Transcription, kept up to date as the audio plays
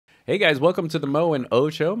Hey guys, welcome to the Moe and O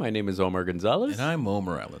show. My name is Omar Gonzalez. And I'm Moe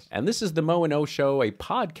Morales. And this is the Moe and O show, a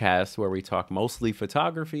podcast where we talk mostly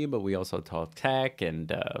photography, but we also talk tech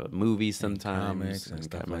and movies sometimes. Comics and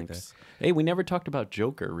stuff like that. Hey, we never talked about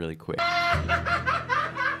Joker really quick.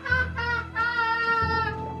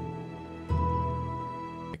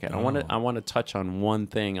 Okay, I want to touch on one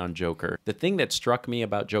thing on Joker. The thing that struck me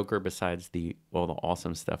about Joker, besides the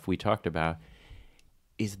awesome stuff we talked about,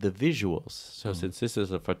 is the visuals. So since this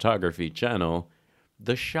is a photography channel,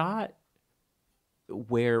 the shot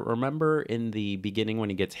where, remember in the beginning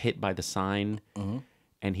when he gets hit by the sign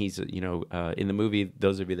and he's, in the movie,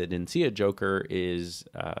 those of you that didn't see it, Joker is,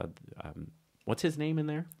 what's his name in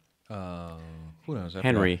there? Who knows?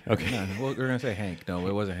 Henry. Okay. No, we're going to say Hank. No,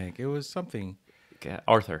 it wasn't Hank. It was something.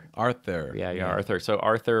 Arthur. Yeah, Arthur. So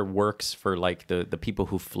Arthur works for like the people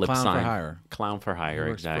who flip Clown signs. for hire. Clown for hire, He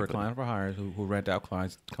works exactly. for clown for hire who rent out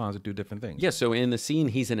clowns to do different things. Yeah, so in the scene,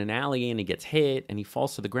 he's in an alley and he gets hit and he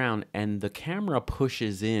falls to the ground and the camera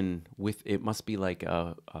pushes in with, it must be like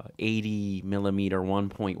a 80 millimeter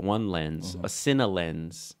 1.1 lens, a Cine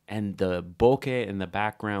lens, and the bokeh in the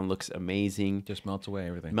background looks amazing. Just melts away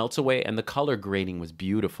everything. Melts away, and the color grading was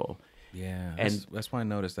beautiful. Yeah, and that's why I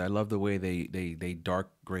noticed that. I love the way they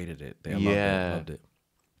dark graded it. I loved it.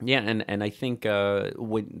 Yeah, and I think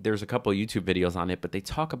there's a couple of YouTube videos on it, but they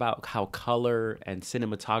talk about how color and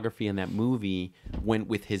cinematography in that movie went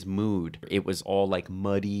with his mood. It was all like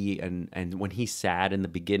muddy, and when he's sad in the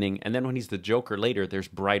beginning, and then when he's the Joker later, there's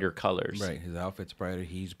brighter colors. Right, his outfit's brighter,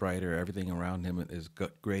 he's brighter, everything around him is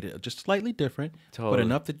graded just slightly different, Totally. but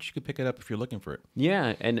enough that you could pick it up if you're looking for it.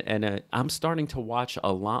 Yeah, and I'm starting to watch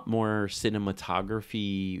a lot more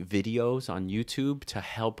cinematography videos on YouTube to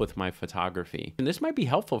help with my photography. And this might be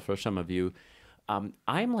helpful for some of you.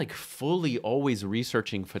 I'm like fully always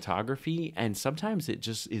researching photography, and sometimes it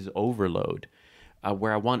just is overload,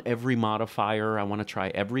 where I want every modifier, I want to try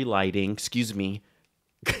every lighting. Excuse me.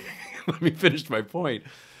 Let me finish my point.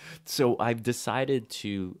 So I've decided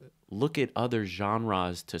to look at other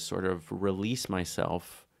genres to sort of release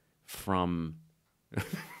myself from...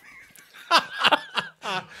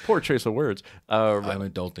 Poor choice of words. I'm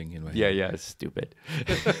adulting in my head. Yeah, it's stupid.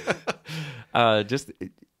 Just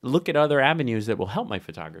look at other avenues that will help my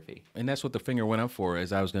photography. And that's what the finger went up for,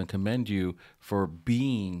 is I was going to commend you for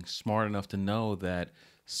being smart enough to know that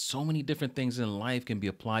so many different things in life can be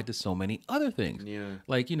applied to so many other things. Yeah.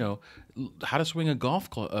 Like, how to swing a golf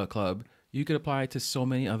club, you could apply it to so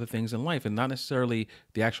many other things in life, and not necessarily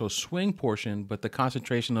the actual swing portion, but the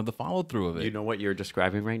concentration of the follow-through of it. You know what you're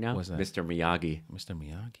describing right now? What's that? Mr. Miyagi. Mr.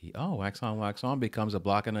 Miyagi. Oh, wax on becomes a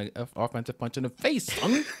block and an offensive punch in the face.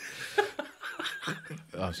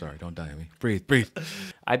 Oh, sorry. Don't die on me. Breathe.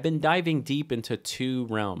 I've been diving deep into two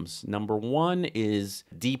realms. Number one is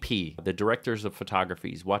DP, the directors of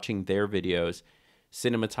photographies, watching their videos,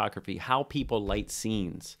 cinematography, how people light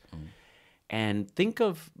scenes. And think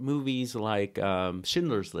of movies like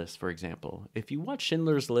Schindler's List, for example. If you watch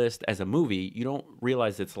Schindler's List as a movie, you don't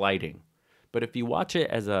realize it's lighting. But if you watch it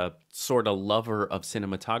as a sort of lover of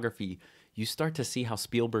cinematography, you start to see how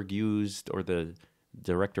Spielberg used, or the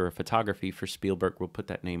director of photography for Spielberg, we'll put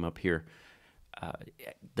that name up here.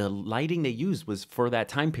 The lighting they used was for that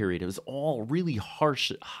time period. It was all really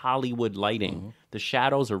harsh Hollywood lighting. The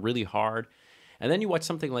shadows are really hard. And then you watch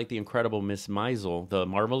something like The Incredible Miss Maisel, The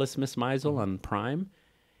Marvelous Miss Maisel on Prime.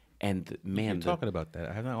 And man, You're talking about that.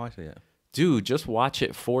 I have not watched it yet. Dude, just watch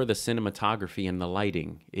it for the cinematography and the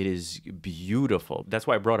lighting. It is beautiful. That's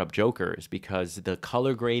why I brought up Joker, is because the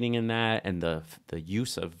color grading in that and the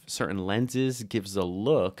use of certain lenses gives a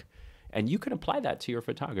look, and you can apply that to your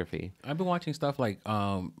photography. I've been watching stuff like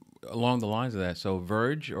along the lines of that. So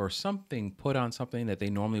Verge or something put on something that they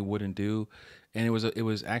normally wouldn't do, and it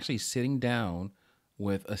was actually sitting down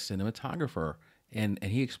with a cinematographer, and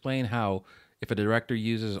he explained how, if a director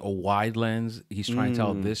uses a wide lens, he's trying to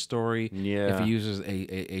tell this story. Yeah. If he uses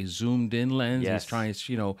a zoomed in lens, Yes. he's trying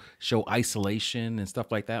to show isolation and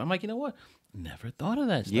stuff like that. I'm like, you know what? Never thought of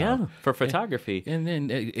that stuff. Yeah, for photography. And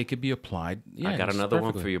then it could be applied. Yeah, I got it's another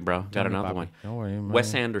one perfectly. for you, bro. Got Tell me another about one. it. Don't worry, man.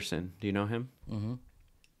 Wes Anderson. Do you know him? I'm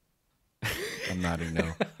nodding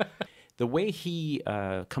no. The way he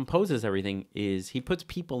composes everything is he puts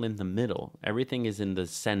people in the middle. Everything is in the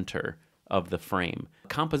center of the frame.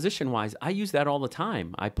 Composition-wise, I use that all the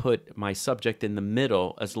time. I put my subject in the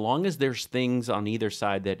middle, as long as there's things on either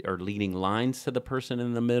side that are leading lines to the person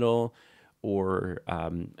in the middle, or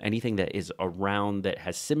anything that is around that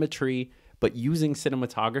has symmetry. But using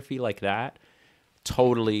cinematography like that,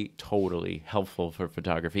 totally helpful for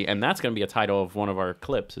photography. And that's going to be a title of one of our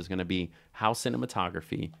clips, is going to be how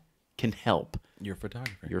cinematography can help Your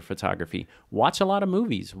photography. your photography. Watch a lot of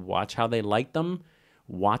movies. Watch how they light them.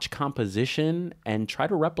 Watch composition and try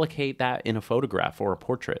to replicate that in a photograph or a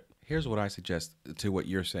portrait. Here's what I suggest to what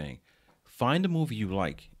you're saying. Find a movie you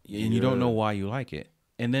like and you don't know why you like it.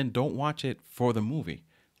 And then don't watch it for the movie.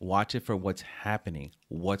 Watch it for what's happening,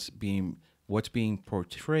 what's being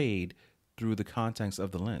portrayed through the context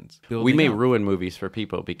of the lens. We may ruin movies for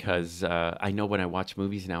people because I know when I watch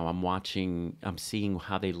movies now, I'm seeing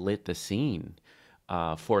how they lit the scene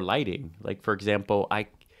for lighting. Like, for example,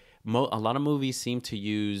 a lot of movies seem to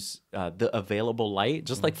use the available light,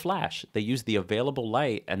 just like Flash. They use the available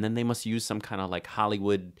light, and then they must use some kind of like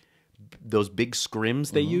Hollywood, those big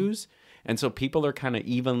scrims they use. And so people are kind of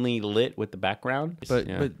evenly lit with the background. But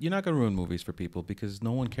you're not going to ruin movies for people because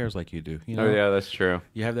no one cares like you do. You know? Oh, yeah, that's true.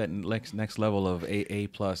 You have that next level of A+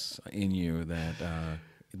 in you that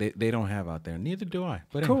they don't have out there. Neither do I.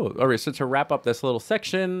 But Cool. anyway. All right, so to wrap up this little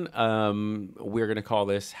section, we're going to call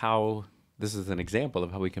this this is an example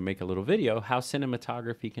of how we can make a little video, how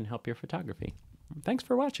cinematography can help your photography. Thanks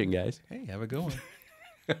for watching, guys. Hey, have a good one.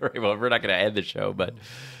 All right, well, we're not going to end the show, but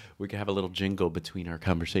we can have a little jingle between our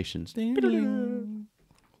conversations.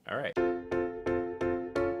 All right.